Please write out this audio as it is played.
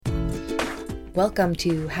Welcome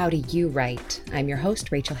to How Do You Write? I'm your host,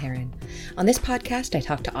 Rachel Herron. On this podcast, I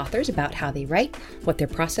talk to authors about how they write, what their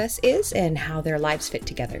process is, and how their lives fit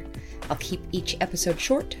together. I'll keep each episode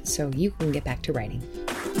short so you can get back to writing.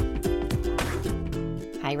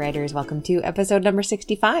 Hi, writers. Welcome to episode number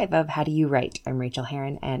 65 of How Do You Write? I'm Rachel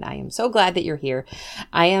Herron, and I am so glad that you're here.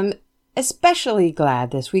 I am especially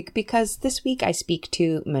glad this week because this week I speak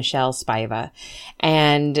to Michelle Spiva,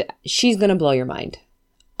 and she's going to blow your mind.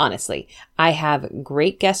 Honestly, I have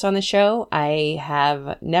great guests on the show. I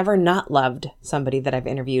have never not loved somebody that I've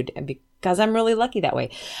interviewed because I'm really lucky that way.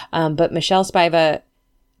 But Michelle Spiva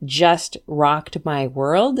just rocked my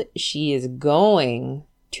world. She is going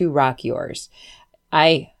to rock yours.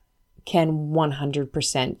 I can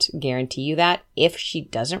 100% guarantee you that. If she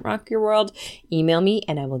doesn't rock your world, email me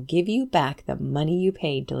and I will give you back the money you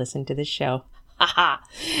paid to listen to this show.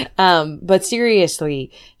 But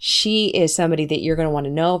seriously, she is somebody that you're going to want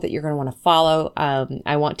to know, that you're going to want to follow.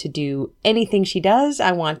 I want to do anything she does.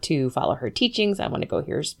 I want to follow her teachings. I want to go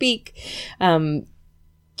hear her speak.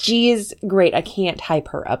 She is great. I can't hype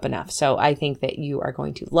her up enough. So I think that you are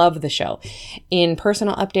going to love the show. In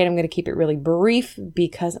personal update, I'm going to keep it really brief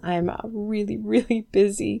because I'm really, really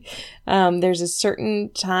busy. There's a certain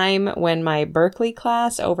time when my Berkeley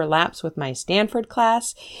class overlaps with my Stanford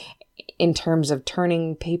class in terms of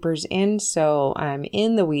turning papers in. So I'm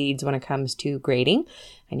in the weeds when it comes to grading.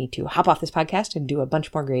 I need to hop off this podcast and do a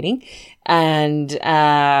bunch more grading, and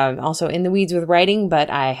also in the weeds with writing, but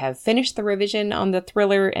I have finished the revision on the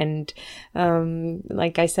thriller. And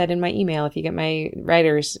like I said in my email, if you get my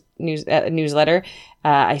writer's newsletter,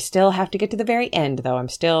 I still have to get to the very end, though. I'm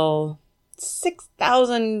still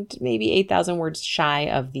 6,000, maybe 8,000 words shy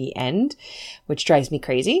of the end, which drives me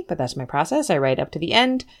crazy, but that's my process. I write up to the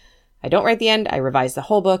end. I don't write the end, I revise the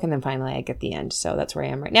whole book, and then finally I get the end. So that's where I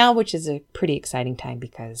am right now, which is a pretty exciting time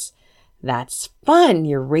because that's fun.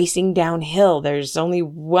 You're racing downhill. There's only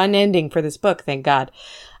one ending for this book, thank God.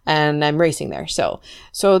 And I'm racing there. So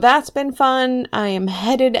that's been fun. I am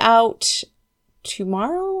headed out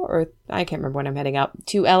tomorrow, or I can't remember when I'm heading out,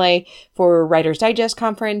 to LA for Writer's Digest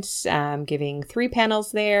conference. I'm giving 3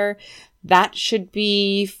 panels there. That should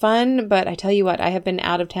be fun, but I tell you what, I have been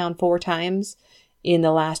out of town 4 times in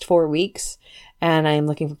the last 4 weeks, and I am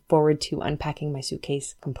looking forward to unpacking my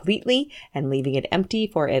suitcase completely and leaving it empty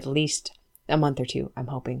for at least a month or 2, I'm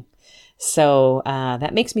hoping. So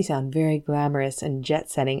that makes me sound very glamorous and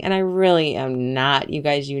jet-setting, and I really am not. You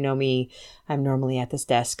guys, you know me. I'm normally at this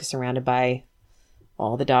desk surrounded by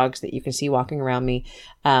all the dogs that you can see walking around me.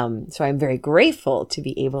 So I'm very grateful to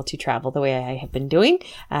be able to travel the way I have been doing,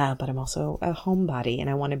 but I'm also a homebody, and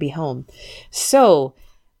I want to be home. So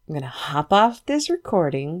I'm going to hop off this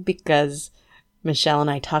recording because Michelle and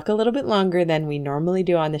I talk a little bit longer than we normally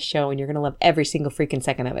do on the show, and you're going to love every single freaking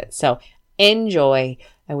second of it. So enjoy.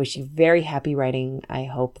 I wish you very happy writing. I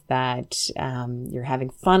hope that you're having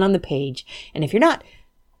fun on the page. And if you're not,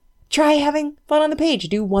 try having fun on the page.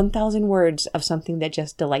 Do 1,000 words of something that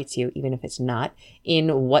just delights you, even if it's not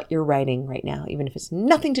in what you're writing right now, even if it's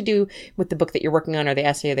nothing to do with the book that you're working on or the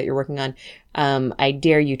essay that you're working on. I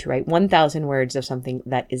dare you to write 1,000 words of something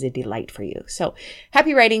that is a delight for you. So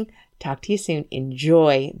happy writing. Talk to you soon.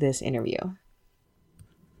 Enjoy this interview.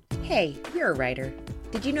 Hey, you're a writer.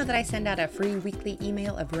 Did you know that I send out a free weekly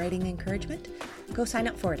email of writing encouragement? Go sign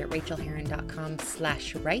up for it at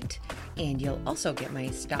rachelherron.com/write, and you'll also get my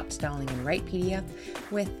Stop Stalling and Write PDF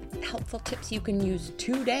with helpful tips you can use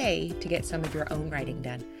today to get some of your own writing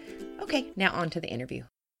done. Okay, now on to the interview.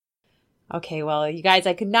 Okay, well, you guys,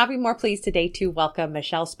 I could not be more pleased today to welcome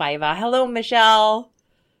Michelle Spiva. Hello, Michelle.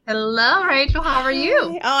 Hello, Rachel. How are you?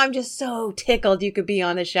 Oh, I'm just so tickled you could be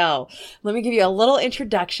on the show. Let me give you a little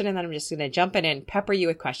introduction, and then I'm just going to jump in and pepper you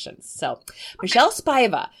with questions. So, okay. Michelle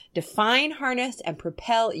Spiva, define, harness, and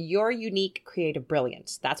propel your unique creative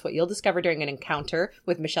brilliance. That's what you'll discover during an encounter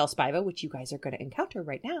with Michelle Spiva, which you guys are going to encounter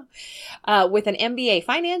right now, with an MBA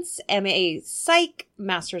Finance, MA Psych,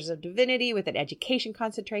 Masters of Divinity with an education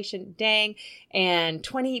concentration, dang, and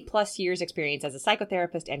 20 plus years experience as a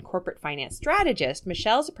psychotherapist and corporate finance strategist.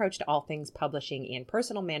 Michelle's approach to all things publishing and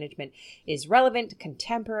personal management is relevant,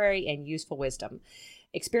 contemporary, and useful wisdom.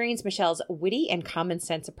 Experience Michelle's witty and common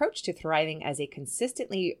sense approach to thriving as a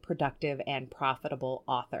consistently productive and profitable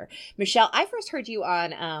author. Michelle, I first heard you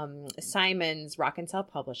on Simon's Rock and Sell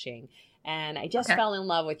Publishing, and I just fell in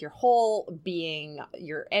love with your whole being,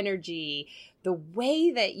 your energy, the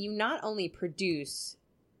way that you not only produce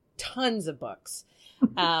tons of books,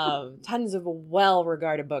 Tons of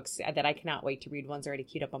well-regarded books that I cannot wait to read. One's already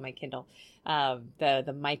queued up on my Kindle.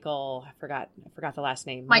 The Michael, I forgot the last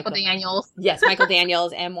name. Michael Daniels. Yes, Michael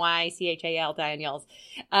Daniels, Mychal Daniels.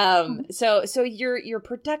 So you're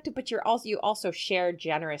productive, but you also share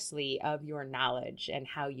generously of your knowledge and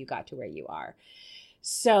how you got to where you are.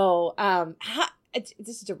 So,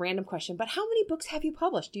 this is a random question, but how many books have you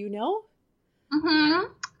published? Do you know?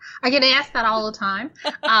 Mm-hmm. I get asked that all the time.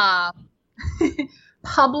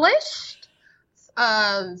 Published,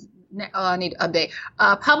 I need to update.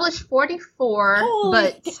 Published 44,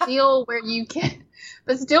 but still where you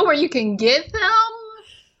can get them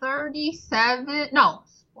 37. No,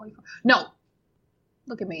 44. No,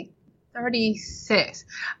 look at me. 36.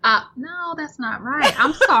 No, that's not right.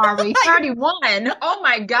 I'm sorry. 31. Oh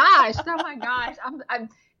my gosh.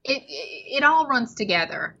 It all runs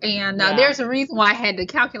together. And there's a reason why I had to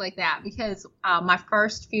calculate that, because my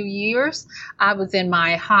first few years, I was in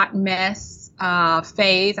my hot mess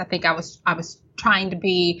phase. I think I was trying to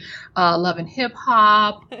be Love and Hip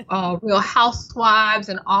Hop, Real Housewives,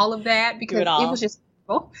 and all of that, because it was just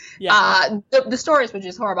horrible. Yeah. The stories were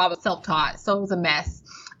just horrible. I was self-taught, so it was a mess.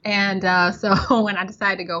 And so when I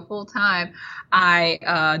decided to go full time, I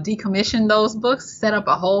decommissioned those books, set up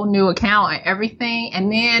a whole new account and everything.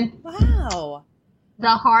 And then the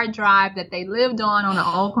hard drive that they lived on an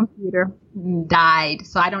old computer died.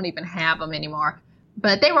 So I don't even have them anymore.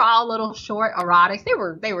 But they were all little short erotics.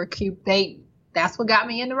 They were cute. That's what got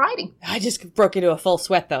me into writing. I just broke into a full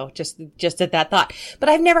sweat though, just at that thought. But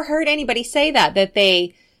I've never heard anybody say that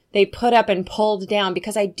they put up and pulled down,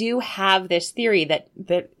 because I do have this theory that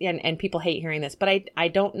and people hate hearing this, but I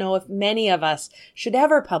don't know if many of us should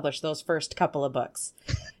ever publish those first couple of books.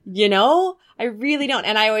 I really don't.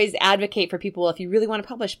 And I always advocate for people, if you really want to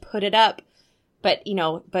publish, put it up, but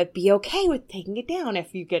be okay with taking it down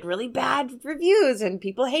if you get really bad reviews and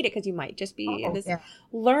people hate it, because you might just be in this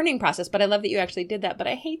learning process. But I love that you actually did that, but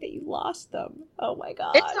I hate that you lost them. Oh my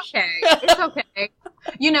gosh. It's okay.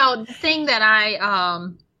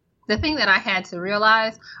 The thing that I had to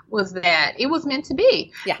realize was that it was meant to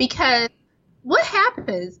be. Yeah. Because what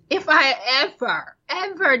happens if I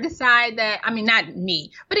ever decide that, I mean, not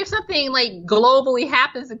me, but if something like globally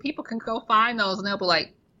happens and people can go find those and they'll be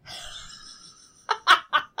like,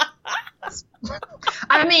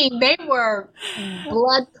 I mean, they were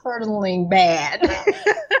blood-curdling bad.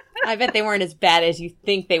 I bet they weren't as bad as you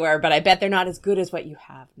think they were, but I bet they're not as good as what you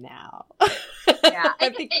have now. Yeah.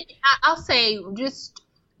 I'll say, just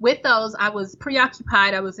with those, I was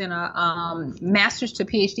preoccupied. I was in a master's to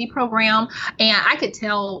PhD program, and I could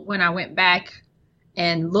tell when I went back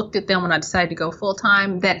and looked at them when I decided to go full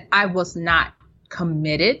time that I was not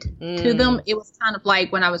committed to them. It was kind of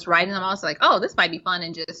like when I was writing them, I was like, oh, this might be fun,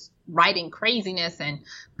 and just writing craziness and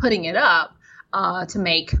putting it up to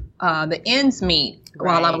make the ends meet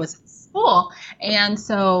while I was in school. And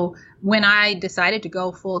so when I decided to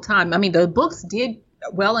go full time, I mean, the books did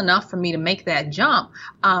well enough for me to make that jump.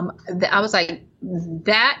 I was like,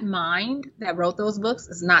 that mind that wrote those books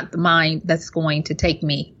is not the mind that's going to take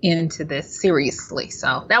me into this seriously.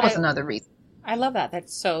 So that was another reason. I love that.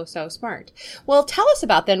 That's so smart. Well, tell us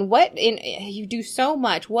about then you do so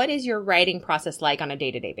much. What is your writing process like on a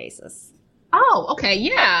day-to-day basis? Oh, okay.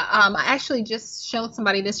 Yeah. I actually just showed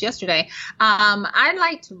somebody this yesterday. I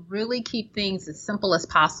like to really keep things as simple as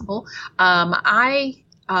possible. I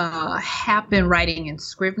have been writing in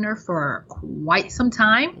Scrivener for quite some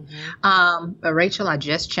time. Mm-hmm. But Rachel, I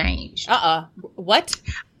just changed. What?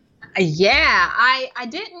 Yeah, I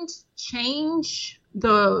didn't change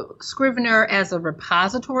the Scrivener as a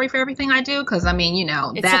repository for everything I do, because I mean,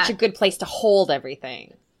 it's such a good place to hold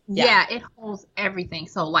everything. Yeah, it holds everything.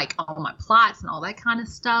 So like all my plots and all that kind of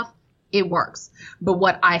stuff, it works. But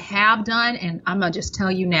what I have done, and I'm going to just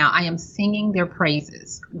tell you now, I am singing their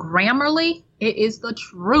praises. Grammarly, it is the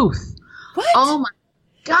truth. What? Oh my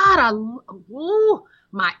God.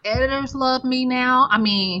 My editors love me now. I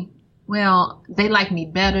mean, well, they like me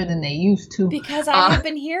better than they used to. Because I have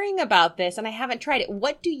been hearing about this and I haven't tried it.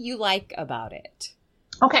 What do you like about it?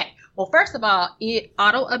 Okay. Well, first of all, it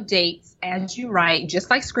auto updates as you write, just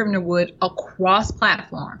like Scrivener would, across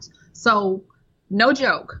platforms. So, no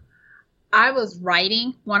joke. I was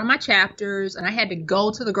writing one of my chapters and I had to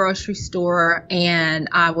go to the grocery store, and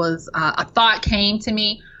a thought came to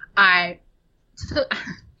me.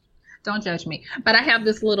 Don't judge me, but I have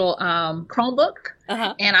this little Chromebook,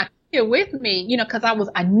 and I took it with me, because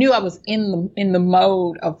I knew I was in the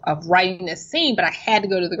mode of writing this scene, but I had to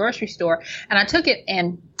go to the grocery store, and I took it,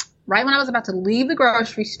 and right when I was about to leave the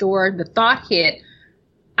grocery store, the thought hit.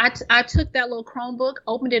 I took that little Chromebook,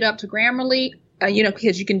 opened it up to Grammarly,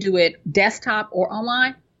 because you can do it desktop or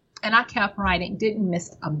online. And I kept writing, didn't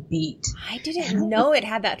miss a beat. I didn't know it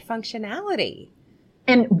had that functionality.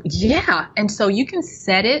 And yeah, and so you can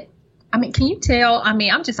set it. I mean, can you tell? I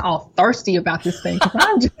mean, I'm just all thirsty about this thing.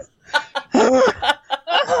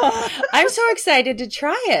 I'm so excited to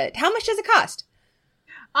try it. How much does it cost?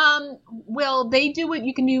 Well, they do it.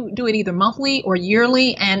 You can do it either monthly or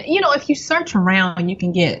yearly. And, if you search around, you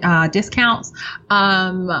can get discounts.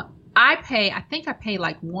 I think I pay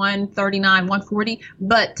like $139, $140,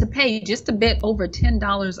 but to pay just a bit over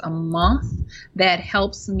 $10 a month, that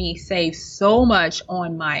helps me save so much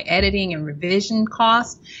on my editing and revision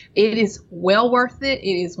costs. It is well worth it.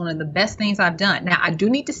 It is one of the best things I've done. Now, I do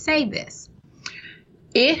need to say this.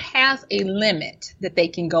 It has a limit that they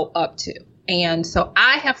can go up to. And so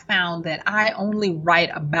I have found that I only write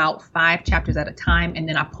about 5 chapters at a time, and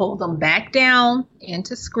then I pull them back down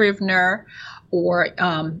into Scrivener, or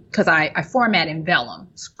because I format in Vellum,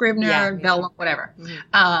 Scrivener, Vellum, whatever.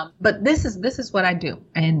 Mm-hmm. But this is what I do,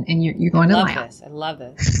 and you're going to laugh. I love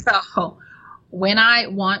this. So when I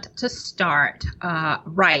want to start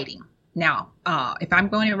writing, now if I'm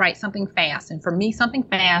going to write something fast, and for me something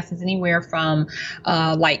fast is anywhere from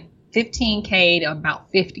like 15K to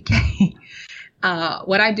about 50K.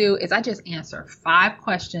 What I do is I just answer 5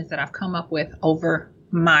 questions that I've come up with over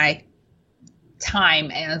my time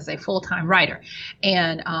as a full-time writer.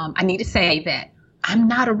 And I need to say that I'm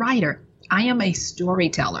not a writer. I am a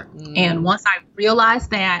storyteller. And once I realized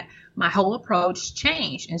that, my whole approach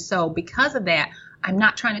changed. And so because of that, I'm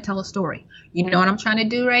not trying to tell a story. You know what I'm trying to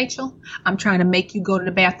do, Rachel? I'm trying to make you go to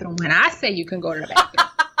the bathroom when I say you can go to the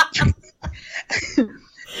bathroom.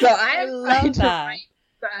 So I am trying to write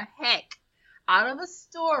the heck out of a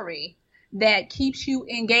story that keeps you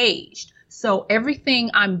engaged. So everything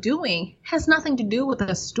I'm doing has nothing to do with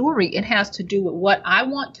a story. It has to do with what I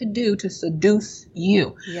want to do to seduce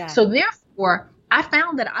you. Yeah. So therefore, I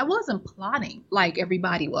found that I wasn't plotting like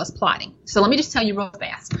everybody was plotting. So let me just tell you real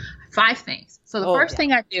fast, 5 things. So the first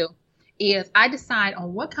thing I do is I decide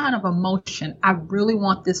on what kind of emotion I really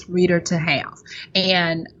want this reader to have.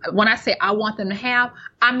 And when I say I want them to have,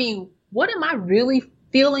 I mean, what am I really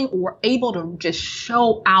feeling or able to just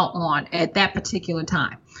show out on at that particular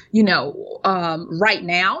time? Right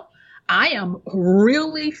now, I am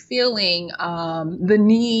really feeling the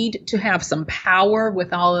need to have some power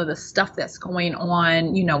with all of the stuff that's going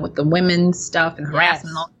on, with the women's stuff and harassment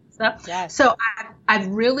and all that stuff. Yes. So I've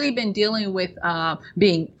really been dealing with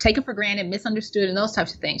being taken for granted, misunderstood, and those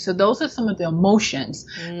types of things. So those are some of the emotions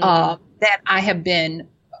that I have been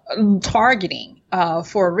targeting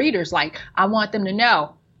for readers. Like, I want them to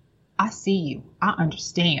know, I see you. I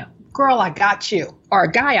understand. Girl, I got you. Or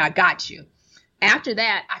guy, I got you. After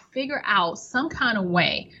that, I figure out some kind of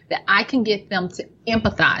way that I can get them to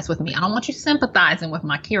empathize with me. I don't want you sympathizing with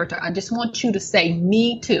my character. I just want you to say,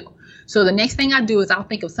 me too. So the next thing I do is I'll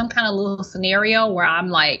think of some kind of little scenario where I'm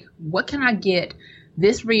like, what can I get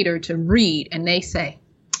this reader to read? And they say,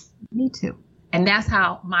 me too. And that's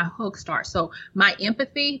how my hook starts. So my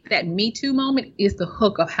empathy, that Me Too moment, is the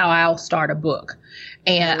hook of how I'll start a book.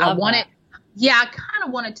 And I want it. Yeah, I kind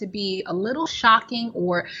of want it to be a little shocking,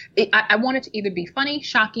 or I want it to either be funny,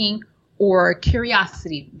 shocking, or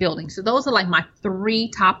curiosity building. So those are like my 3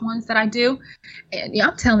 top ones that I do. And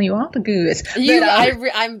I'm telling you all the goods.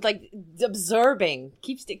 I'm like observing.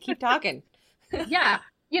 Keep talking. Yeah.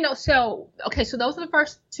 So those are the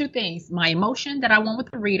first 2 things. My emotion that I want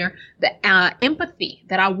with the reader, the empathy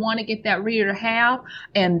that I want to get that reader to have,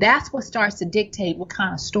 and that's what starts to dictate what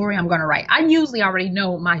kind of story I'm going to write. I usually already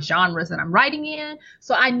know my genres that I'm writing in,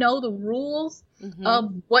 so I know the rules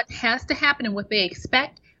of what has to happen and what they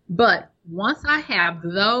expect. But once I have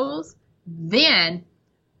those, then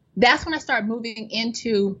that's when I start moving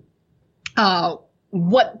into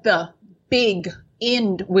what the big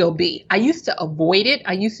end will be. I used to avoid it.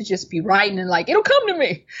 I used to just be writing and like, it'll come to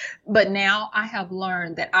me. But now I have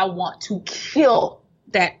learned that I want to kill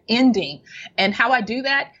that ending. And how I do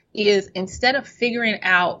that is, instead of figuring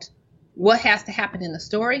out what has to happen in the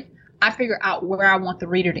story, I figure out where I want the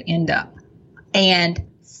reader to end up. And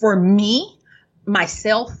for me, my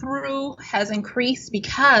sell-through has increased,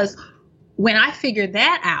 because when I figure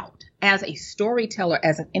that out as a storyteller,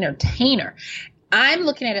 as an entertainer, I'm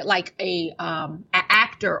looking at it like an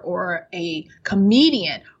actor or a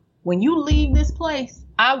comedian. When you leave this place,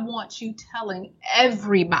 I want you telling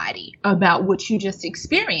everybody about what you just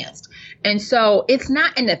experienced. And so it's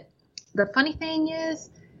not, and the funny thing is,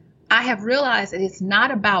 I have realized that it's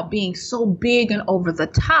not about being so big and over the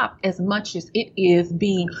top as much as it is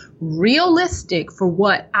being realistic for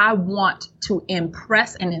what I want to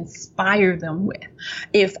impress and inspire them with.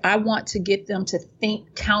 If I want to get them to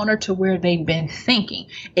think counter to where they've been thinking,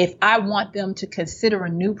 if I want them to consider a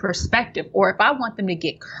new perspective, or if I want them to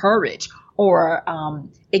get courage or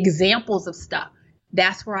examples of stuff,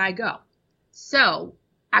 that's where I go. So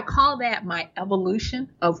I call that my evolution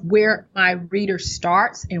of where my reader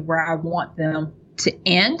starts and where I want them to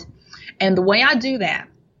end. And the way I do that,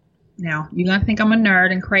 now you're going to think I'm a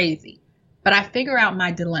nerd and crazy, but I figure out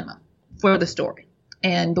my dilemma for the story.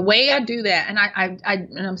 And the way I do that, and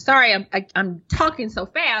I'm sorry I'm talking so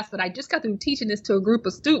fast, but I just got through teaching this to a group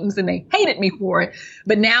of students and they hated me for it.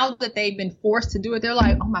 But now that they've been forced to do it, they're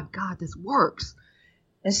like, oh my God, this works.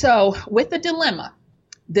 And so with the dilemma,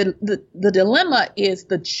 the dilemma is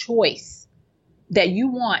the choice that you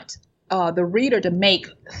want the reader to make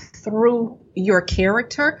through your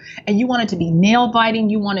character, and you want it to be nail biting.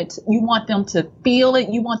 You want them to feel it.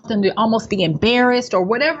 You want them to almost be embarrassed or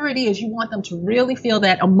whatever it is. You want them to really feel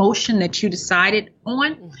that emotion that you decided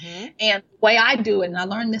on. Mm-hmm. And the way I do it, and I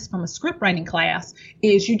learned this from a script writing class,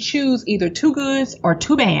 is you choose either two goods or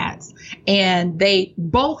two bads, and they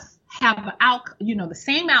both have the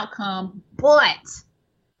same outcome, but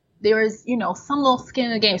there is, some little skin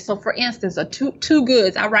in the game. So for instance, two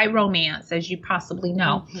goods, I write romance, as you possibly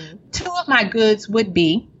know. Mm-hmm. Two of my goods would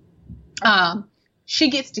be,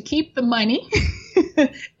 she gets to keep the money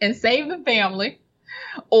and save the family,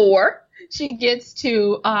 or she gets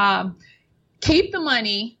to keep the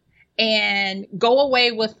money and go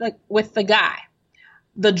away with the guy.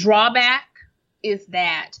 The drawback is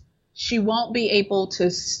that she won't be able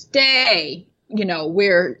to stay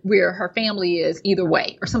where her family is either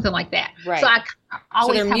way or something like that. Right. So I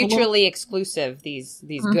always they're mutually exclusive, these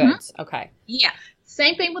mm-hmm. goods. Okay. Yeah.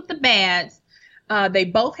 Same thing with the bads. They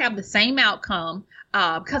both have the same outcome.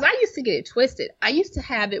 Because I used to get it twisted. I used to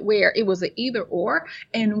have it where it was an either or.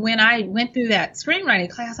 And when I went through that screenwriting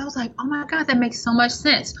class, I was like, oh my God, that makes so much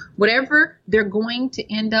sense. Whatever they're going to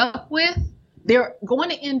end up with, they're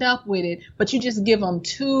going to end up with it, but you just give them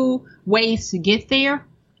two ways to get there.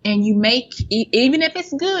 And you make, even if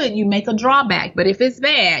it's good, you make a drawback. But if it's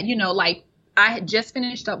bad, like I had just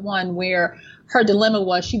finished up one where her dilemma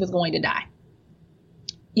was she was going to die.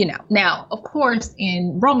 Now, of course,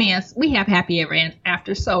 in romance, we have happy ever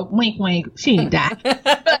after. So wink, wink, she didn't die.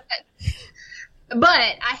 But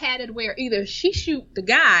I had it where either she shoot the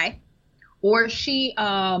guy or she,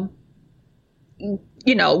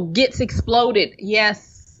 gets exploded.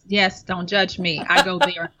 Yes, don't judge me. I go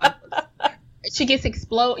there. She gets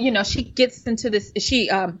she gets into this,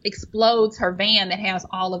 she explodes her van that has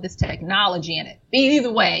all of this technology in it.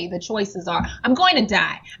 Either way, the choices are, I'm going to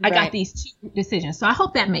die. I got these two decisions. So I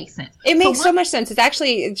hope that makes sense. It makes so much sense.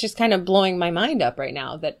 It's just kind of blowing my mind up right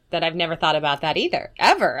now that I've never thought about that either,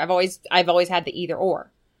 ever. I've always had the either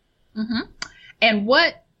or. Mm-hmm.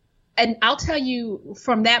 And I'll tell you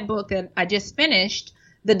from that book that I just finished,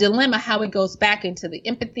 the dilemma, how it goes back into the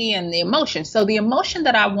empathy and the emotion. So the emotion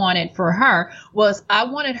that I wanted for her was I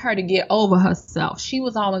wanted her to get over herself. She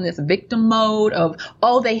was all in this victim mode of,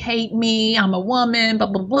 oh, they hate me. I'm a woman, blah,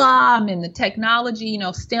 blah, blah. I'm in the technology,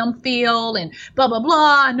 STEM field and blah, blah,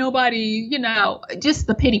 blah. Nobody, just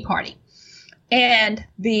the pity party. And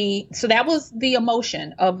so that was the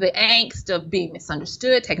emotion of the angst of being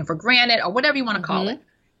misunderstood, taken for granted, or whatever you want to call it.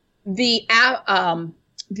 The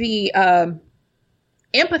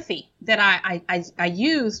empathy that I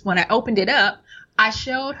used when I opened it up, I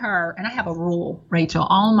showed her, and I have a rule, Rachel,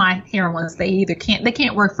 all my heroines, they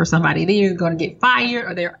can't work for somebody. They're either going to get fired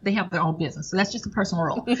or they have their own business. So that's just a personal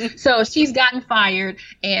rule. So she's gotten fired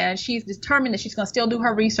and she's determined that she's going to still do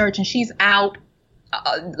her research, and she's out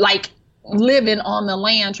living on the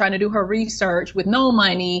land trying to do her research with no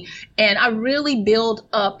money. And I really build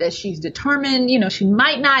up that she's determined. She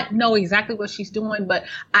might not know exactly what she's doing, but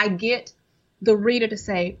I get the reader to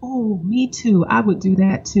say, oh, me too. I would do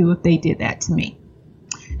that too if they did that to me.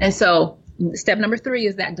 And so step number 3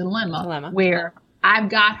 is that dilemma. Where I've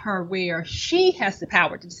got her where she has the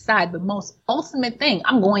power to decide the most ultimate thing.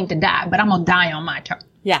 I'm going to die, but I'm going to die on my terms.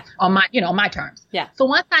 Yeah. On my terms. Yeah. So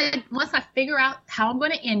once I figure out how I'm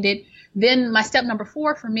going to end it, then my step number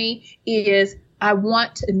 4 for me is I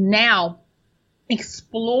want to now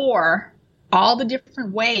explore all the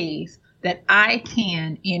different ways that I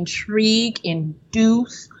can intrigue,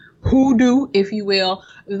 induce, hoodoo, if you will,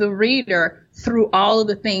 the reader through all of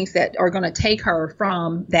the things that are going to take her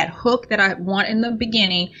from that hook that I want in the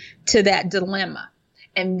beginning to that dilemma.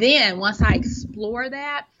 And then once I explore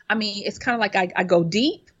that, I mean, it's kind of like I go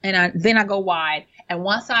deep and then I go wide. And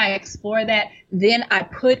once I explore that, then I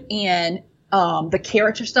put in the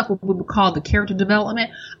character stuff, what we would call the character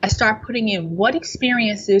development. I start putting in what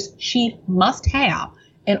experiences she must have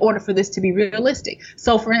in order for this to be realistic.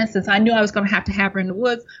 So, for instance, I knew I was going to have her in the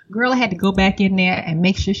woods. Girl, I had to go back in there and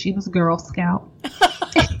make sure she was a Girl Scout. Because,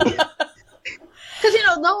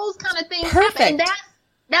 those kind of things happen. And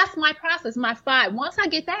that's my process, my fight. Once I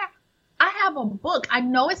get that, I have a book. I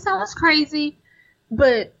know it sounds crazy,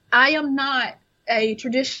 but I am not a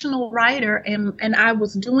traditional writer, and I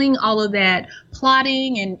was doing all of that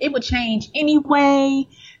plotting, and it would change anyway.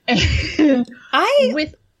 I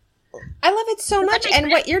love it so much.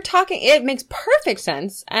 And what you're talking, it makes perfect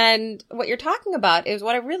sense. And what you're talking about is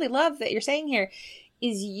what I really love that you're saying here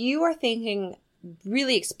is you are thinking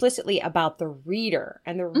really explicitly about the reader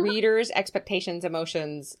and the reader's expectations,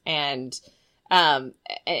 emotions, and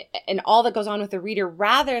all that goes on with the reader,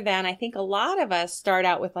 rather than, I think a lot of us start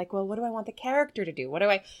out with like, well, what do I want the character to do?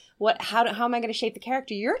 How am I going to shape the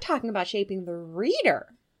character? You're talking about shaping the reader,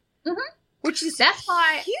 which is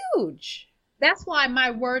huge. That's why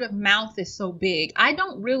my word of mouth is so big. I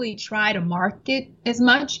don't really try to market as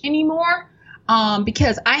much anymore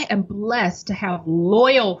because I am blessed to have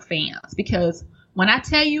loyal fans. Because when I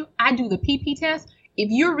tell you I do the PP test, if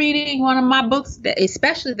you're reading one of my books,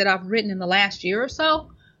 especially that I've written in the last year or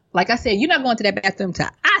so, like I said, you're not going to that bathroom till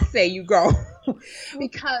I say you go.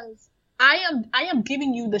 Because I am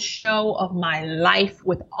giving you the show of my life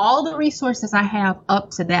with all the resources I have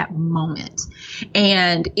up to that moment.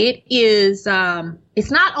 And it is,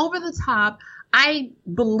 it's not over the top. I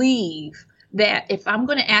believe that if I'm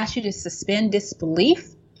going to ask you to suspend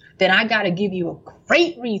disbelief, then I got to give you a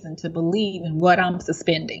great reason to believe in what I'm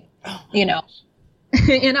suspending,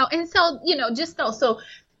 and so, just so,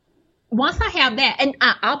 once I have that, and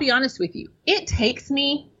I'll be honest with you, it takes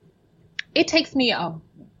me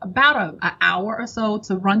about an hour or so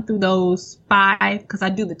to run through those 5, because I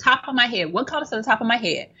do the top of my head, what comes to the top of my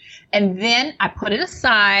head, and then I put it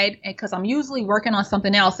aside, and because I'm usually working on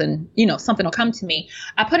something else, and something will come to me,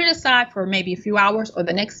 I put it aside for maybe a few hours or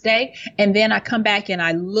the next day, and then I come back and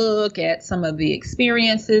I look at some of the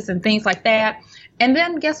experiences and things like that, and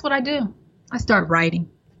then guess what I do? I start writing.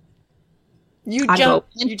 You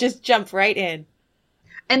just jump right in.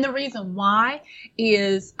 And the reason why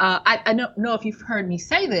is, I don't know if you've heard me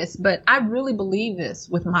say this, but I really believe this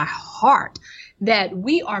with my heart, that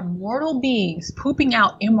we are mortal beings pooping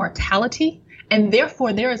out immortality, and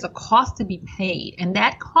therefore there is a cost to be paid. And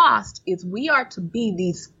that cost is we are to be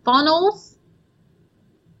these funnels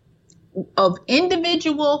of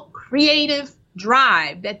individual creative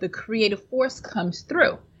drive that the creative force comes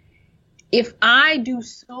through. If I do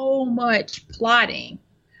so much plotting,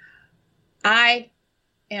 I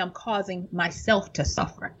am causing myself to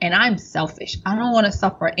suffer, and I'm selfish. I don't want to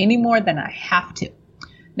suffer any more than I have to.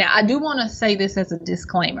 Now, I do want to say this as a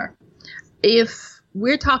disclaimer. If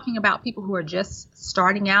we're talking about people who are just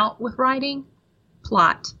starting out with writing,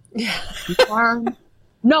 plot. Learn.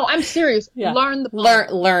 No, I'm serious. Yeah. Learn the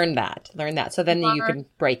plot. Learn that. So then you can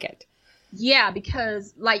break it. Yeah,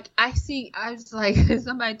 because I was like,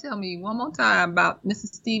 somebody tell me one more time about Mr.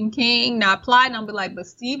 Stephen King. Now I applied and I'll be like, but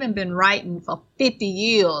Stephen been writing for 50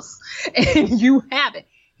 years and you haven't.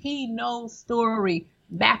 He knows story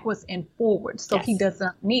backwards and forwards, so he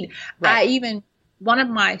doesn't need it. Right. One of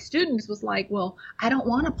my students was like, well, I don't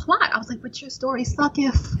want to plot. I was like, but your story suck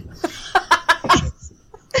if.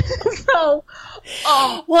 So,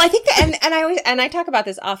 well, I think that, and I talk about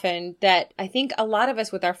this often, that I think a lot of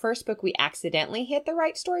us with our first book, we accidentally hit the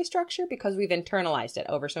right story structure because we've internalized it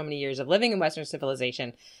over so many years of living in Western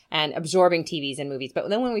civilization and absorbing TVs and movies. But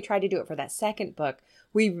then when we tried to do it for that second book,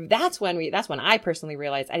 that's when I personally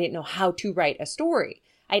realized I didn't know how to write a story.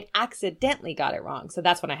 I'd accidentally got it wrong. So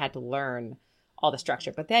that's when I had to learn all the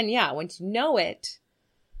structure. But then, once you know it.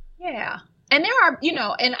 Yeah. And there are,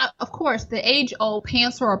 and of course, the age-old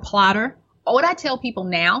pantser or plotter. What I tell people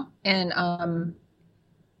now, and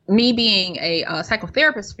me being a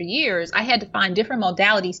psychotherapist for years, I had to find different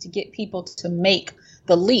modalities to get people to make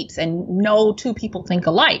the leaps, and no two people think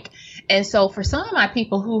alike. And so for some of my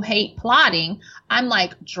people who hate plotting, I'm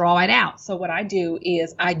like, draw it out. So what I do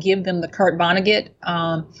is I give them the Kurt Vonnegut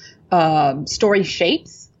story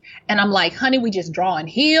shapes. And I'm like, honey, we just drawing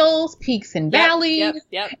hills, peaks, and valleys,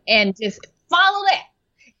 and just follow that.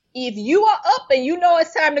 If you are up and you know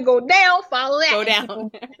it's time to go down, follow that. Go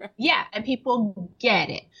down. And people get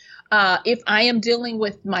it. If I am dealing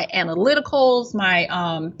with my analyticals,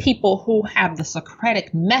 my people who have the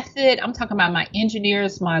Socratic method, I'm talking about my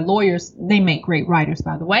engineers, my lawyers. They make great writers,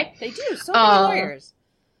 by the way. They do. So many lawyers.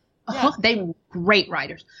 They great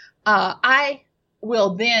writers. I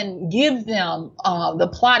will then give them the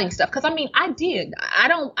plotting stuff, because I mean, I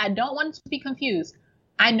don't want it to be confused.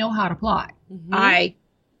 I know how to plot. Mm-hmm. I've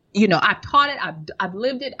taught it. I've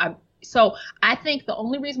lived it. So I think the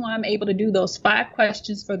only reason why I'm able to do those 5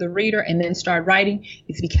 questions for the reader and then start writing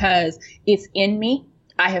is because it's in me.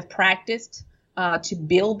 I have practiced to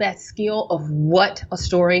build that skill of what a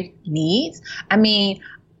story needs. I mean,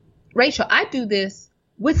 Rachel, I do this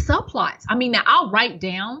with subplots. I mean, now I'll write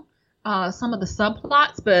down some of the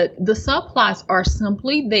subplots, but the subplots are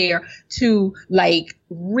simply there to like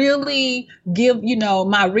really give,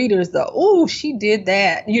 my readers she did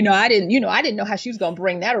that. I didn't know how she was going to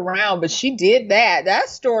bring that around, but she did that. That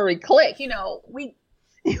story clicked. We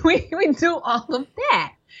do all of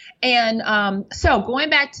that. And so going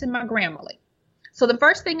back to my Grammarly. So the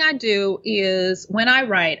first thing I do is when I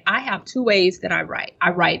write, I have 2 ways that I write.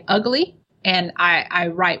 I write ugly and I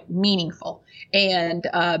write meaningful. And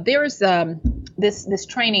there's this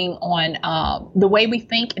training on the way we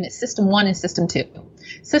think, and it's system 1 and system 2.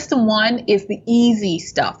 System 1 is the easy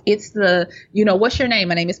stuff. It's the, what's your name?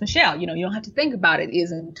 My name is Michelle. You don't have to think about it.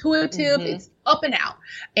 It's intuitive. Mm-hmm. It's up and out.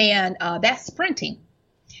 And that's sprinting.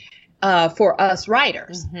 For us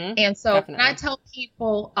writers. Mm-hmm, and so definitely. When I tell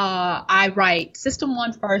people I write system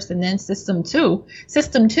 1 first and then system 2,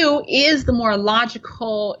 system 2 is the more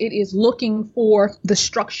logical. It is looking for the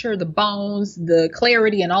structure, the bones, the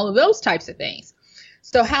clarity, and all of those types of things.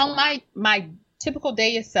 So how my typical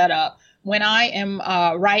day is set up when I am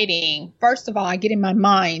writing, first of all, I get in my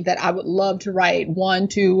mind that I would love to write 1,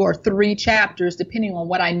 2, or 3 chapters depending on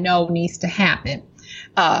what I know needs to happen.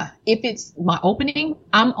 If it's my opening,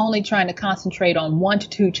 I'm only trying to concentrate on 1 to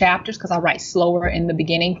 2 chapters because I write slower in the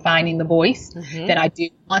beginning, finding the voice than I do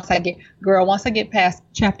once I get past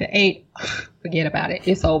chapter 8, forget about it.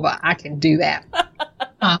 It's over. I can do that.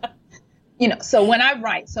 So when I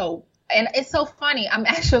write, and it's so funny.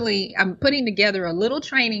 I'm putting together a little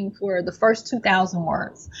training for the first 2,000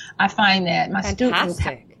 words. I find that my students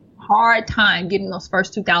have a hard time getting those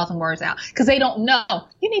first 2,000 words out because they don't know.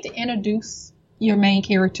 You need to introduce your main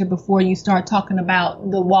character before you start talking about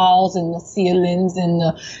the walls and the ceilings and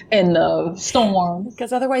the storm.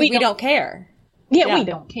 Because otherwise we don't care. Yeah, we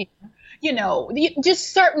don't care.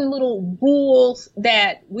 Just certain little rules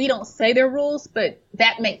that we don't say they're rules, but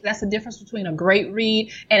that's the difference between a great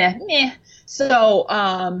read and a meh. So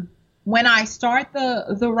when I start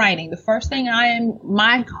the writing, the first thing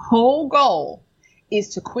my whole goal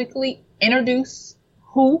is to quickly introduce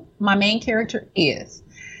who my main character is.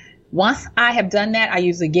 Once I have done that, I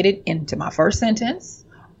usually get it into my first sentence.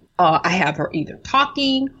 I have her either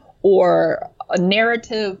talking or a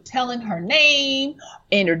narrative telling her name,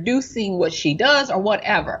 introducing what she does or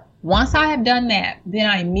whatever. Once I have done that, then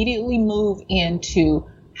I immediately move into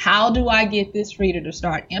how do I get this reader to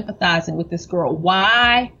start empathizing with this girl?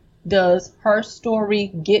 Why does her story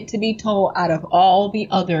get to be told out of all the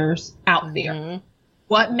others out there?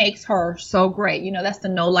 What makes her so great? That's the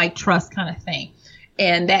know, like, trust kind of thing.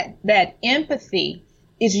 And that empathy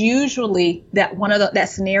is usually that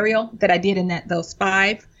scenario that I did in those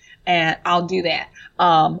 5, and I'll do that.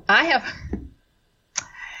 I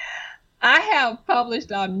have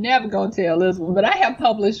published, I'm never going to tell this one, but I have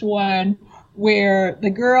published one where the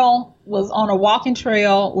girl was on a walking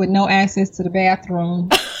trail with no access to the bathroom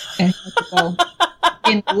and had to go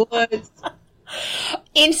in the woods.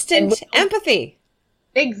 Instant empathy.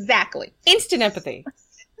 Exactly. Instant empathy.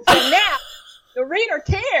 So now the reader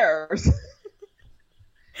cares. Does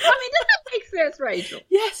that make sense, Rachel?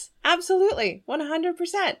 Yes, absolutely.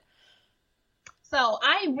 100%. So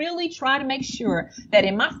I really try to make sure that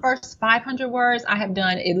in my first 500 words, I have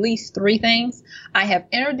done at least 3 things. I have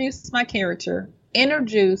introduced my character,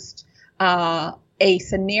 introduced a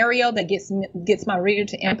scenario that gets my reader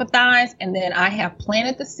to empathize, and then I have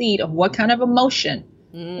planted the seed of what kind of emotion,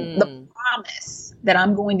 the promise that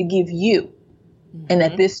I'm going to give you. And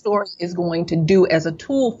that this story is going to do as a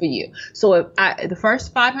tool for you. So the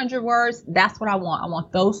first 500 words, that's what I want. I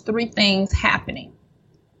want those 3 things happening.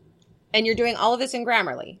 And you're doing all of this in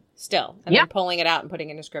Grammarly still, and then pulling it out and putting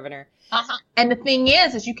it in a Scrivener. And the thing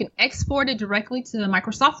is you can export it directly to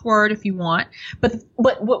Microsoft Word if you want. But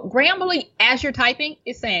what Grammarly, as you're typing,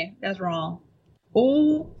 is saying, that's wrong.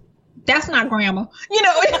 Oh, that's not grammar.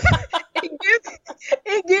 It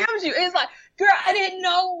gives you. It's like, girl, I didn't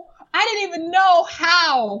even know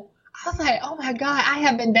how. I was like, oh my God, I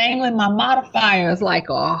have been dangling my modifiers like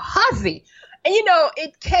a hussy. And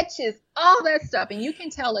it catches all that stuff. And you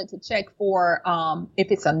can tell it to check for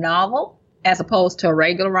if it's a novel as opposed to a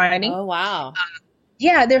regular writing. Oh, wow.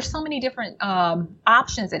 yeah, there's so many different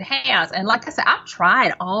options it has, and like I said, I've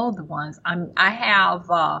tried all the ones. I have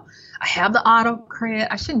the AutoCrit.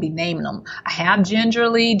 I shouldn't be naming them. I have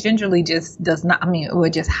Gingerly. Gingerly just does not. I mean,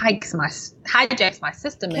 it just hijacks my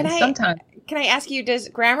system, and sometimes. Can I ask you? Does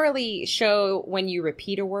Grammarly show when you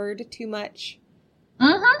repeat a word too much?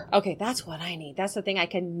 Mm-hmm. Okay, that's what I need. That's the thing I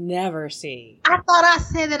can never see. I thought I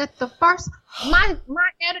said that at the first. My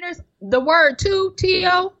editors, the word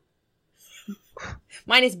to.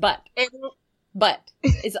 Mine is but. But.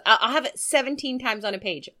 I'll have it 17 times on a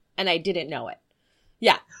page, and I didn't know it.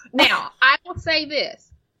 Yeah. Now, I will say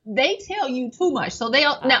this. They tell you too much. So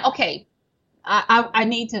now, okay. I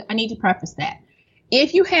need to preface that.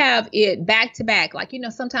 If you have it back to back, like,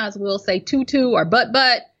 sometimes we'll say to or but,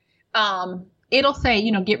 it'll say,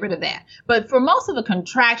 get rid of that. But for most of the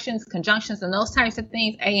contractions, conjunctions, and those types of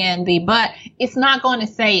things, A and the but, it's not going to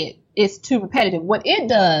say it. It's too repetitive. What it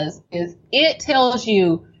does is it tells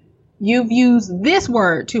you you've used this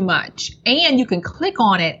word too much, and you can click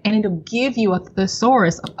on it and it'll give you a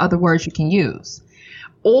thesaurus of other words you can use.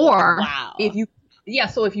 Or wow.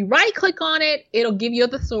 So if you right click on it, it'll give you a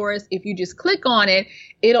thesaurus. If you just click on it,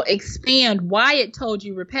 it'll expand why it told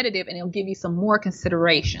you repetitive, and it'll give you some more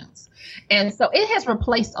considerations. And so it has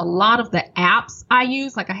replaced a lot of the apps I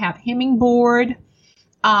use. Like I have Hemmingboard.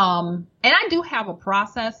 And I do have a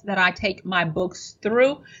process that I take my books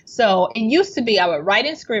through. So it used to be I would write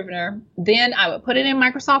in Scrivener, then I would put it in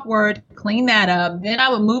Microsoft Word, clean that up, then I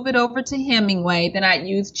would move it over to Hemingway, then I'd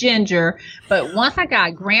use Ginger. But once I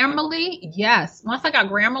got Grammarly,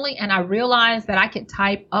 and I realized that I could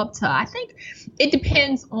type up to, I think it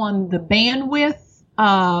depends on the bandwidth.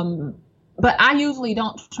 But I usually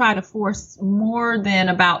don't try to force more than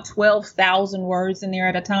about 12,000 words in there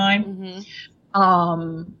at a time. Mm-hmm.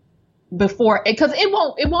 Before it, because it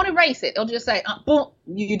won't erase it. It'll just say, boom,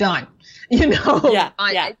 you're done. Yeah.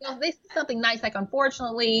 This is something nice. Like,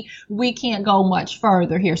 unfortunately, we can't go much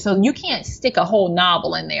further here. So you can't stick a whole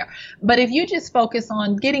novel in there. But if you just focus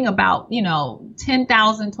on getting about,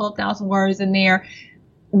 10,000, 12,000 words in there,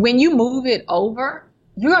 when you move it over,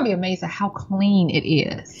 you're going to be amazed at how clean it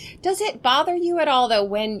is. Does it bother you at all, though,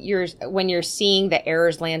 when you're seeing the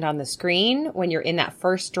errors land on the screen, when you're in that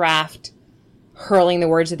first draft, hurling the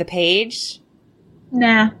words to the page?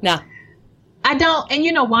 Nah. I don't. And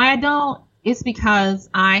you know why I don't? It's because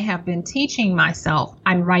I have been teaching myself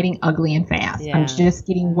I'm writing ugly and fast. Yeah. I'm just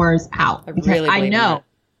getting words out. Because really I know. That.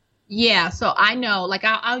 Yeah. So I know, like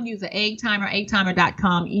I'll use an egg timer,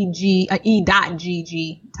 eggtimer.com,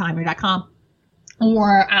 e.gg timer.com.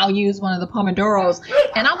 Or I'll use one of the Pomodoros,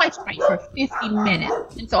 and I might write for 50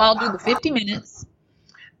 minutes. And so I'll do the 50 minutes,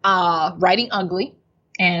 writing ugly,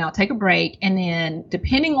 and I'll take a break. And then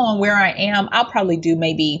depending on where I am, I'll probably do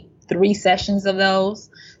maybe 3 sessions of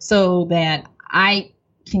those so that I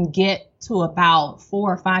can get to about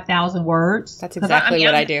 4,000 or 5,000 words. That's exactly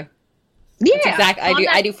what I do. Yeah.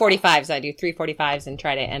 I do 45s. I do 3 45s and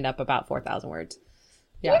try to end up about 4,000 words.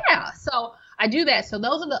 Yeah. So I do that. So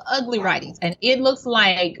those are the ugly writings. And it looks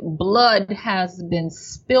like blood has been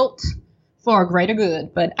spilt for a greater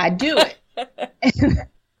good, but I do it.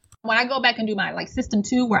 When I go back and do my system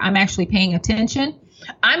 2, where I'm actually paying attention,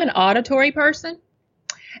 I'm an auditory person.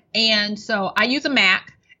 And so I use a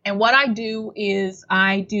Mac. And what I do is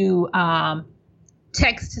I do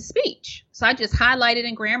text to speech. So I just highlight it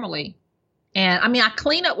in Grammarly. And I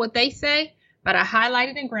clean up what they say, but I highlight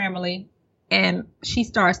it in Grammarly. And she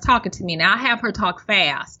starts talking to me. Now I have her talk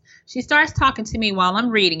fast. She starts talking to me while I'm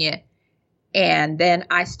reading it. And then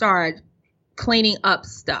I start cleaning up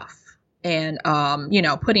stuff and,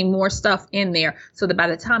 putting more stuff in there so that by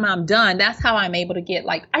the time I'm done, that's how I'm able to get,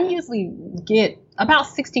 I usually get about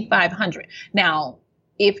 6,500. Now,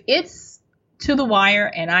 if it's to the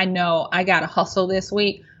wire and I know I got to hustle this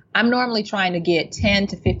week, I'm normally trying to get 10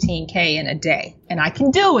 to 15K in a day. And I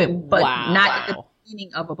can do it, but not at the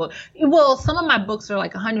of a book. Well, some of my books are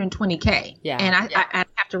 120K. Yeah. And I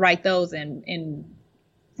have to write those in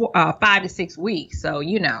 5 to 6 weeks. So,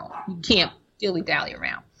 you can't dilly-dally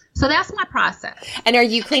around. So that's my process. And are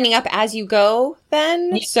you cleaning up as you go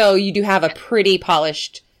then? Yeah. So you do have a pretty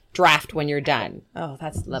polished draft when you're done. Oh,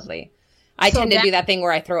 that's lovely. I tend to do that thing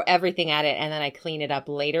where I throw everything at it and then I clean it up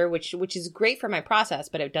later, which is great for my process,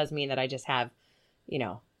 but it does mean that I just have,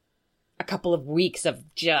 a couple of weeks of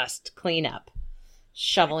just cleanup.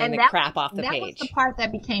 Shoveling the crap off the page. That was the part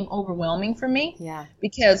that became overwhelming for me. Yeah.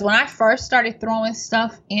 Because when I first started throwing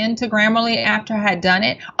stuff into Grammarly after I had done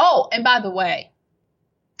it. Oh, and by the way,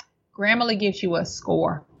 Grammarly gives you a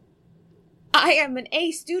score. I am an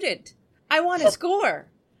A student. I want a score.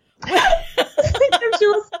 There's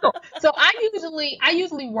do a score. So I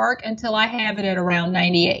usually work until I have it at around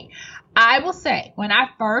 98. I will say, when I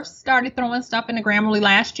first started throwing stuff into Grammarly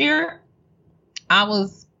last year, I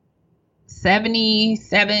was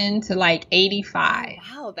 77 to like 85.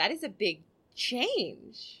 Wow, that is a big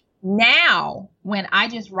change. Now, when I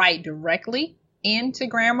just write directly into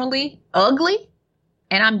Grammarly, ugly,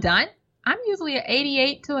 and I'm done, I'm usually at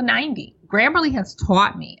 88 to a 90. Grammarly has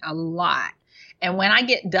taught me a lot. And when I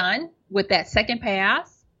get done with that second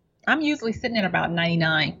pass, I'm usually sitting at about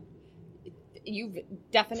 99. You've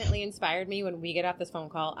definitely inspired me. When we get off this phone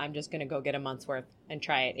call, I'm just going to go get a month's worth and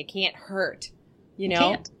try it. It can't hurt. You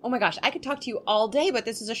know? Oh my gosh, I could talk to you all day, but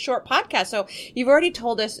this is a short podcast. So you've already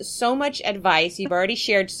told us so much advice. You've already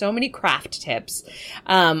shared so many craft tips.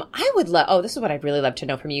 I would love, this is what I'd really love to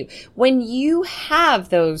know from you. When you have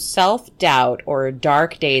those self-doubt or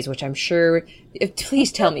dark days, which I'm sure,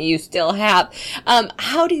 please tell me you still have,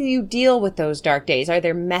 how do you deal with those dark days? Are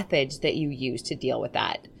there methods that you use to deal with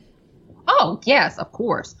that? Oh, yes, of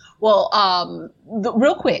course. Well,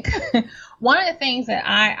 real quick, one of the things that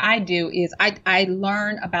I do is I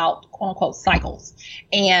learn about quote unquote cycles.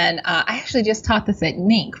 And I actually just taught this at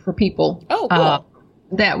NINC for people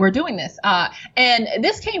that were doing this. And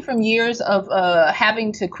this came from years of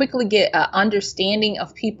having to quickly get an understanding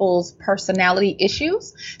of people's personality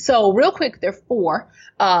issues. So real quick, there are 4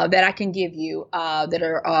 that I can give you that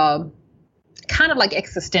are kind of like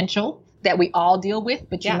existential, that we all deal with,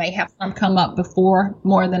 but you may have some come up before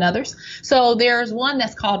more than others. So there's one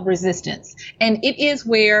that's called resistance. And it is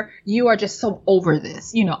where you are just so over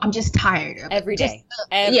this. You know, I'm just tired of every it. Day.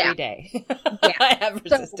 Every day. I have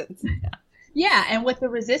resistance. Yeah, and with the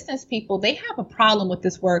resistance people, they have a problem with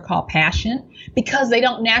this word called passion because they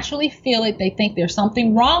don't naturally feel it. They think there's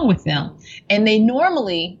something wrong with them. And they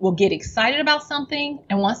normally will get excited about something.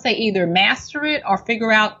 And once they either master it or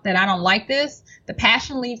figure out that I don't like this, the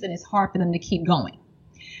passion leaves and it's hard for them to keep going.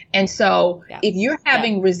 And so if you're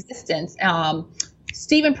having resistance,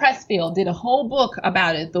 Stephen Pressfield did a whole book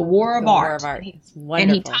about it, The War of Art. War of Art. It's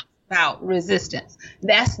wonderful. And he talked about resistance.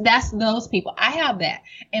 That's those people. I have that.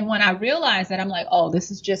 And when I realized that, I'm like, oh,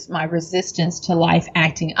 this is just my resistance to life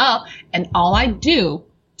acting up. And all I do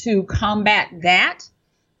to combat that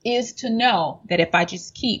is to know that if I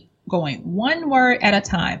just keep going one word at a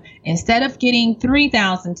time, instead of getting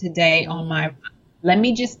 3,000 today on my, let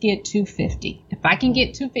me just get 250. If I can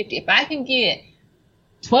get 250, if I can get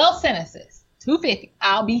 12 sentences, 250,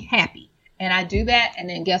 I'll be happy. And I do that, and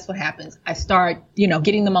then guess what happens? I start,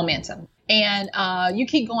 getting the momentum. And you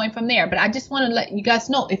keep going from there. But I just want to let you guys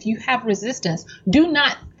know, if you have resistance, do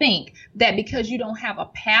not think that because you don't have a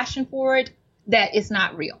passion for it, that it's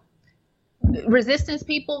not real. Resistance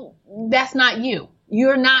people, that's not you.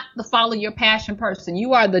 You're not the follow your passion person.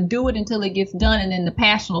 You are the do it until it gets done, and then the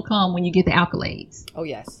passion will come when you get the accolades. Oh,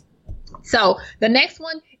 yes. So the next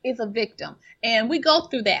one is a victim. And we go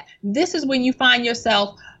through that. This is when you find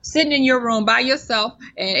yourself sitting in your room by yourself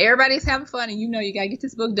and everybody's having fun and you got to get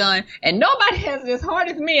this book done. And nobody has it as hard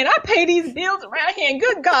as me. And I pay these bills around here. And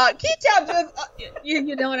good God, can't y'all just,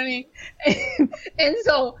 you know what I mean? And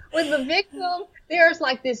so with the victim, there's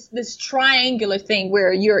like this triangular thing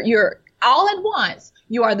where you're all at once.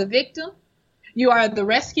 You are the victim, you are the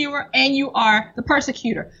rescuer, and you are the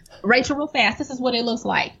persecutor. Rachel, real fast, this is what it looks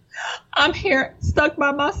like. I'm here stuck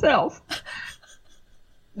by myself.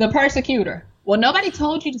 The persecutor. Well, nobody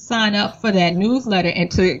told you to sign up for that newsletter and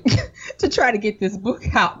to try to get this book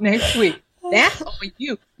out next week. That's on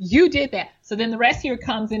you. You did that. So then the rescuer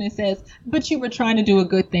comes in and says, but you were trying to do a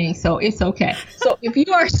good thing, so it's okay. So if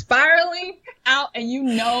you are spiraling out and you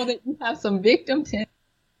know that you have some victim tendency,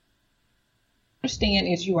 understand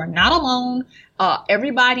is you are not alone.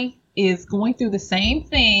 Everybody is going through the same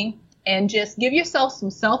thing. And just give yourself some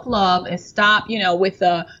self-love and stop, with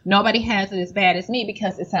nobody has it as bad as me,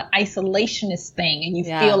 because it's an isolationist thing and you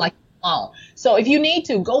feel like you're alone. So if you need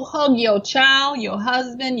to, go hug your child, your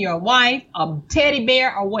husband, your wife, a teddy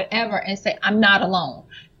bear or whatever and say, I'm not alone.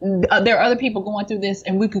 There are other people going through this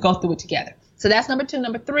and we could go through it together. So that's number 2.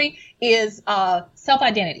 Number 3 is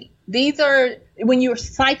self-identity. These are, when you're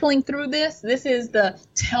cycling through this is the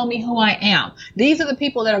tell me who I am. These are the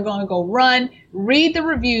people that are going to go run, read the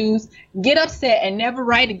reviews, get upset, and never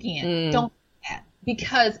write again. Don't do that,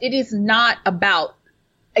 because it is not about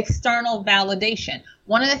external validation.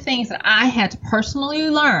 One of the things that I had to personally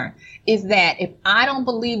learn is that if I don't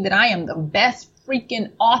believe that I am the best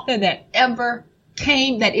freaking author that ever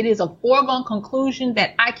came, that it is a foregone conclusion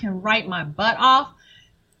that I can write my butt off,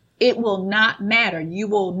 it will not matter. You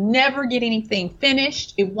will never get anything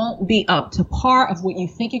finished. It won't be up to par of what you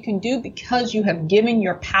think you can do because you have given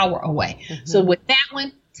your power away. So with that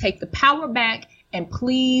one, take the power back and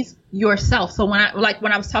please yourself. So when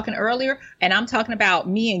I was talking earlier, and I'm talking about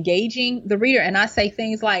me engaging the reader, and I say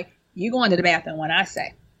things like, you go into the bathroom when I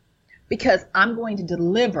say, because I'm going to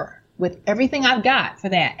deliver with everything I've got for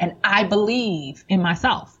that. And I believe in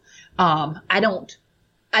myself. I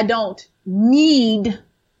don't need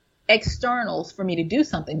externals for me to do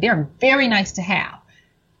something. They're very nice to have,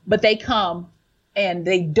 but they come and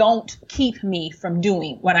they don't keep me from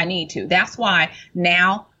doing what I need to. That's why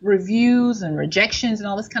now reviews and rejections and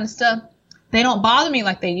all this kind of stuff, they don't bother me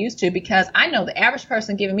like they used to, because I know the average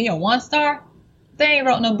person giving me a 1-star, they ain't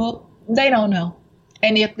wrote no book. They don't know.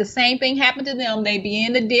 And if the same thing happened to them, they'd be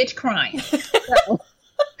in the ditch crying. So,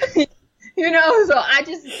 so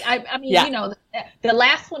I mean, yeah. The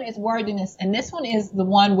last one is worthiness. And this one is the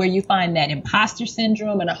one where you find that imposter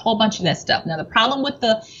syndrome and a whole bunch of that stuff. Now, the problem with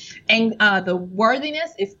the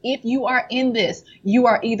worthiness is, if you are in this, you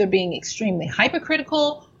are either being extremely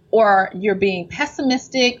hypercritical, or you're being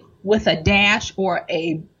pessimistic with a dash or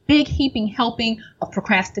a big heaping helping of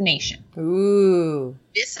procrastination. Ooh.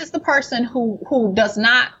 This is the person who does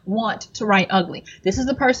not want to write ugly. This is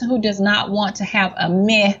the person who does not want to have a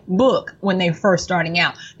meh book when they're first starting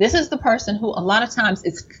out. This is the person who a lot of times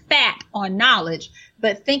is fat on knowledge,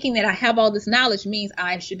 but thinking that I have all this knowledge means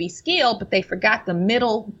I should be skilled, but they forgot the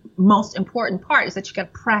middle most important part is that you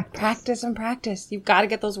got to practice. Practice and practice. You've got to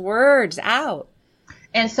get those words out.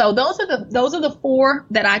 And so those are the 4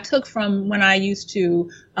 that I took from when I used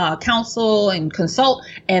to counsel and consult,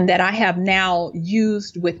 and that I have now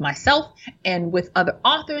used with myself and with other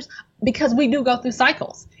authors, because we do go through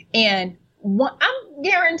cycles. And I'm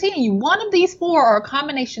guaranteeing you, one of these 4 or a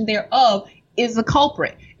combination thereof is the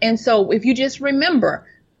culprit. And so if you just remember,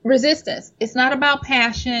 resistance, it's not about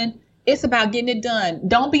passion. It's about getting it done.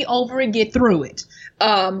 Don't be over it. Get through it.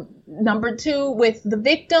 Number 2, with the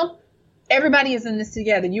victim, everybody is in this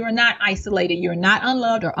together. You are not isolated. You're not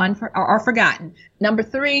unloved or forgotten. Number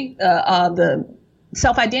 3, the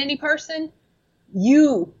self-identity person,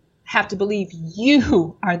 you have to believe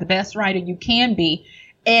you are the best writer you can be.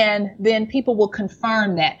 And then people will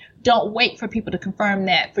confirm that. Don't wait for people to confirm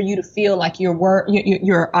that for you to feel like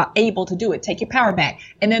you're able to do it. Take your power back.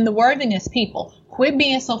 And then the worthiness people, quit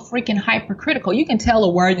being so freaking hypercritical. You can tell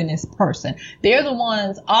a worthiness person. They're the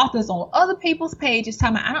ones, authors on other people's pages,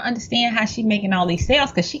 talking about, I don't understand how she's making all these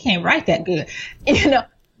sales because she can't write that good.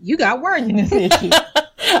 You got worthiness issues.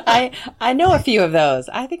 I know a few of those.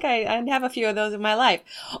 I think I have a few of those in my life.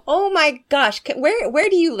 Oh my gosh. Where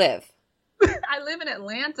do you live? I live in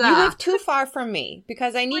Atlanta. You live too far from me,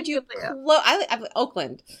 because I need you close. I live in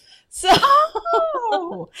Oakland. So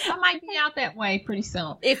I might be out that way pretty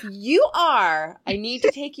soon. If you are, I need to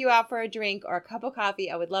take you out for a drink or a cup of coffee.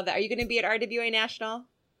 I would love that. Are you going to be at RWA National?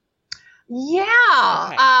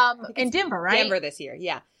 Yeah. Okay. In Denver, right? Denver this year.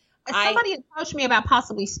 Yeah. Somebody approached me about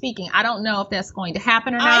possibly speaking. I don't know if that's going to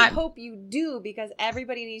happen or not. I hope you do, because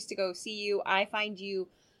everybody needs to go see you. I find you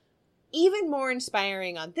even more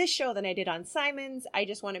inspiring on this show than I did on Simon's. I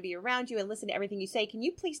just want to be around you and listen to everything you say. Can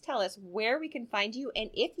you please tell us where we can find you, and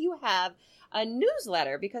if you have a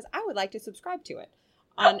newsletter, because I would like to subscribe to it.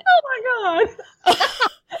 Oh my God.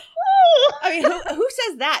 I mean, who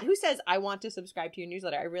says that? Who says I want to subscribe to your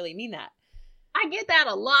newsletter? I really mean that. I get that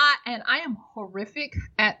a lot, and I am horrific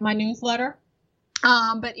at my newsletter.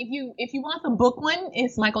 But if you want the book one,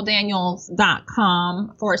 it's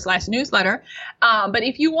michaeldaniels.com/newsletter. But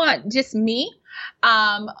if you want just me,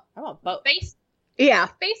 I want both.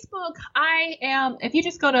 Facebook, I am, if you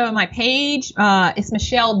just go to my page, it's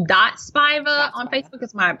Michelle.Spiva on Facebook.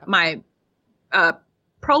 It's my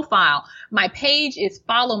profile. My page is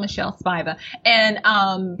Follow Michelle Spiva.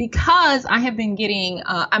 And because I have been getting,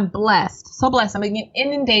 I'm blessed, so blessed. I'm getting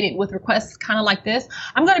inundated with requests kind of like this.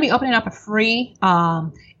 I'm going to be opening up a free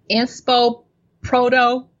inspo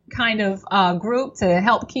proto kind of group to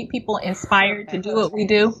help keep people inspired to do what we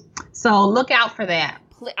do. So look out for that.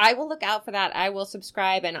 I will look out for that. I will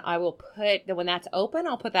subscribe, and I will put, when that's open,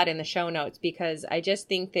 I'll put that in the show notes, because I just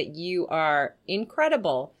think that you are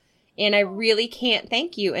incredible. And I really can't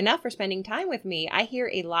thank you enough for spending time with me. I hear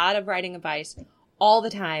a lot of writing advice all the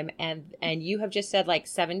time, and you have just said like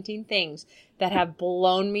 17 things that have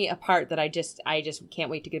blown me apart that I just can't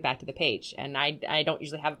wait to get back to the page. And I don't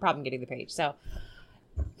usually have a problem getting the page. So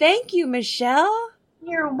thank you, Michelle.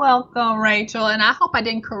 You're welcome, Rachel. And I hope I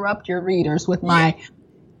didn't corrupt your readers with my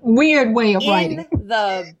weird way of writing. In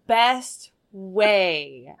the best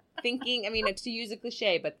way. Thinking, I mean, to use a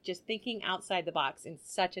cliche, but just thinking outside the box in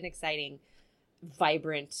such an exciting,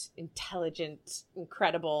 vibrant, intelligent,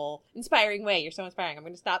 incredible, inspiring way. You're so inspiring. I'm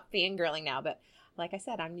going to stop fangirling now, but like I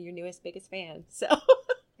said, I'm your newest, biggest fan. So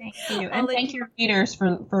Thank you. And thank your readers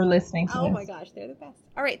for listening to this. Oh my gosh, they're the best.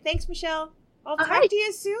 All right. Thanks, Michelle. I'll talk to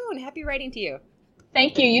you soon. Happy writing to you.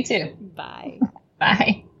 Thank you. You too. Bye.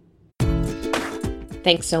 Bye.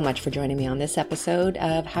 Thanks so much for joining me on this episode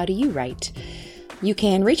of How Do You Write? You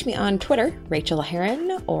can reach me on Twitter, Rachel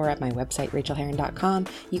Herron, or at my website, rachelherron.com.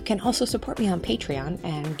 You can also support me on Patreon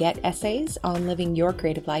and get essays on living your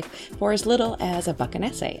creative life for as little as $1 an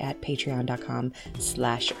essay at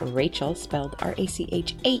patreon.com/Rachel, spelled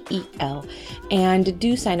Rachael. And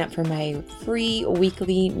do sign up for my free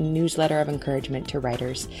weekly newsletter of encouragement to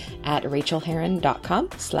writers at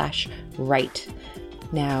rachelherron.com/write.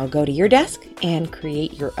 Now go to your desk and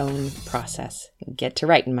create your own process. Get to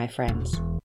writing, my friends.